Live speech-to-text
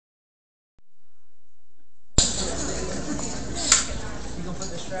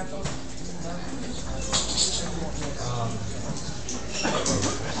Right there.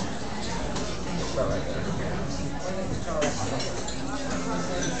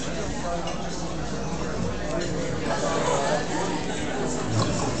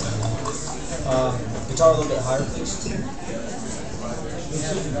 Guitar a little bit higher, please.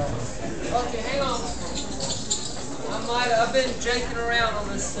 Okay, hang on. I've been janking around on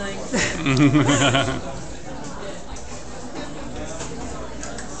this thing.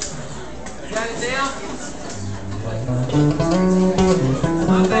 Got it down?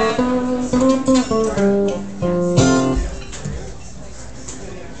 My bad.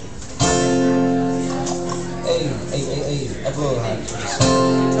 Hey, up a little higher, please.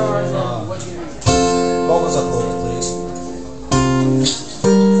 Vocals up a little bit, please.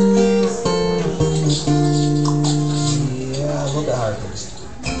 Yeah, a little bit higher, please.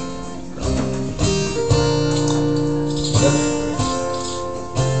 Yep.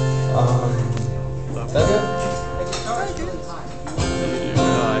 That good?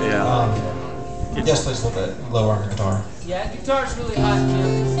 Yeah. Yes, please, a little bit lower on your guitar. Yeah, the guitar's really hot, Jim.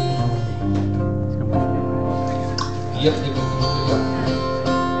 Yep.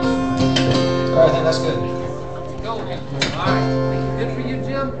 Alright, I think that's good. Go again. Alright. Good for you,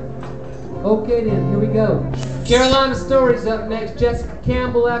 Jim? Okay then, here we go. Carolina Stories up next. Jessica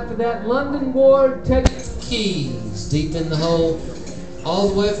Campbell after that. London Ward, Texas Keys. Deep in the hole. All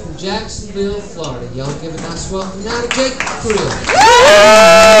the way from Jacksonville, Florida. Y'all give a nice welcome now to Creel.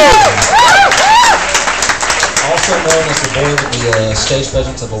 Also known as the boy with the stage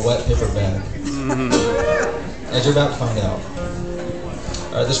presence of a wet paper bag. As you're about to find out.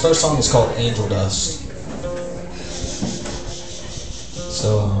 Alright, this first song is called Angel Dust.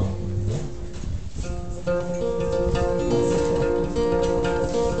 So, yeah.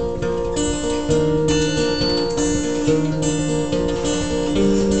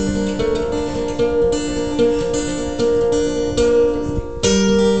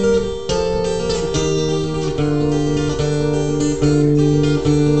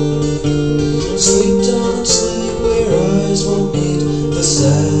 Sleep, darling, sleep, where eyes won't meet the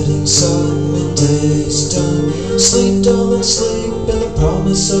setting sun when day's done. Sleep, darling, sleep, in the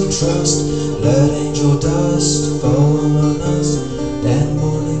promise of trust. Let angel dust fall on us. Then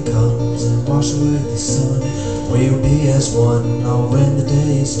morning comes and wash away the sun. We'll be as one, all when the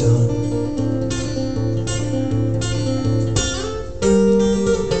day is done.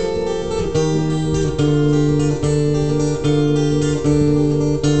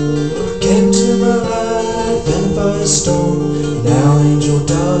 Storm. Now angel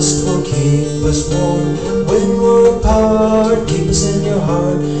dust will keep us warm. When we're apart, keep us in your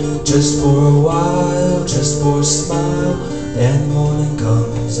heart. Just for a while, just for a smile. Then morning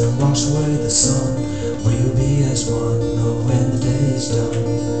comes and wash away the sun. We'll be as one, oh, when the day is done.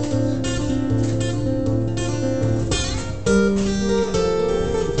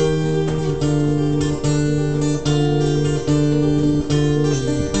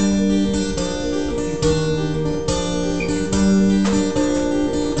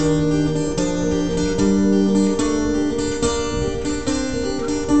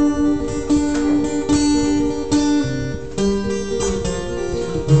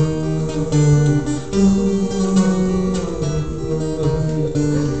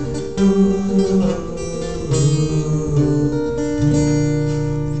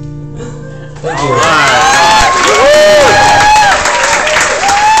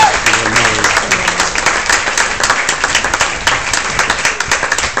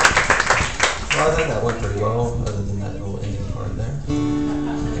 I think that went pretty well, other than that little ending part there.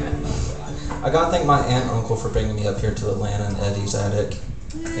 I gotta thank my aunt and uncle for bringing me up here to Atlanta and Eddie's attic.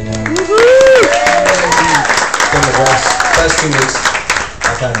 You know, it's been the best 2 weeks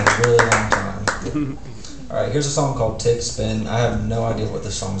I've had in a really long time. Alright, here's a song called Take Spin. I have no idea what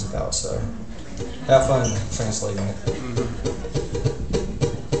this song's about, so have fun translating it.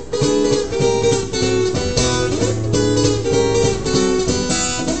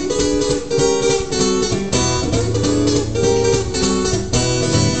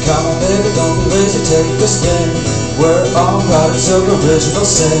 Come on baby, don't be lazy, take a spin. We're all products of original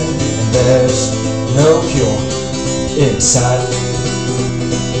sin, and there's no cure inside.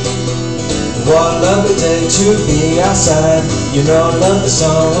 What a lovely day to be outside. You know I love the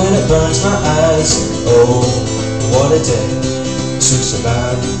sun when it burns my eyes. Oh, what a day to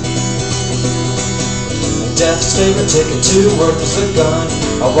survive. Death's favorite ticket to work was the gun.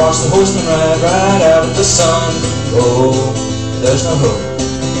 I watched the horseman ride right out of the sun. Oh, there's no hope.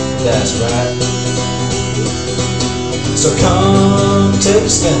 That's right. So come take a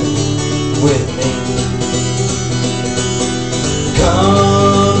spin with me.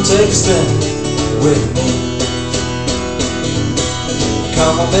 Come take a spin with me.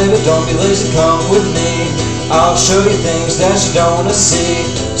 Come on baby, don't be lazy, come with me. I'll show you things that you don't wanna see.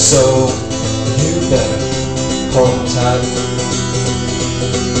 So you better hold on tight.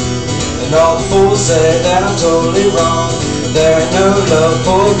 And all the fools say that I'm totally wrong. There ain't no love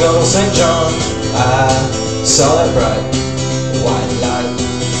for a girl St. John. I saw that bright white light.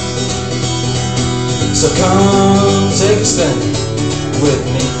 So come take a spin with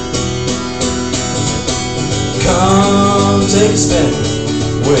me. Come take a spin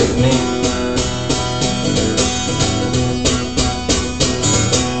with me.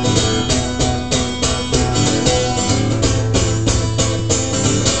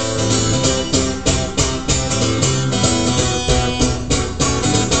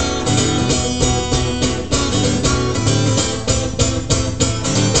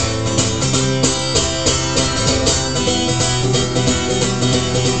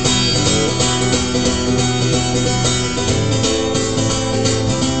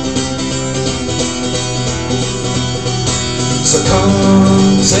 So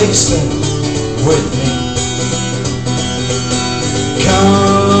come take a spin with me.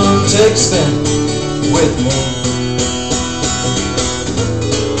 Come take a spin with me.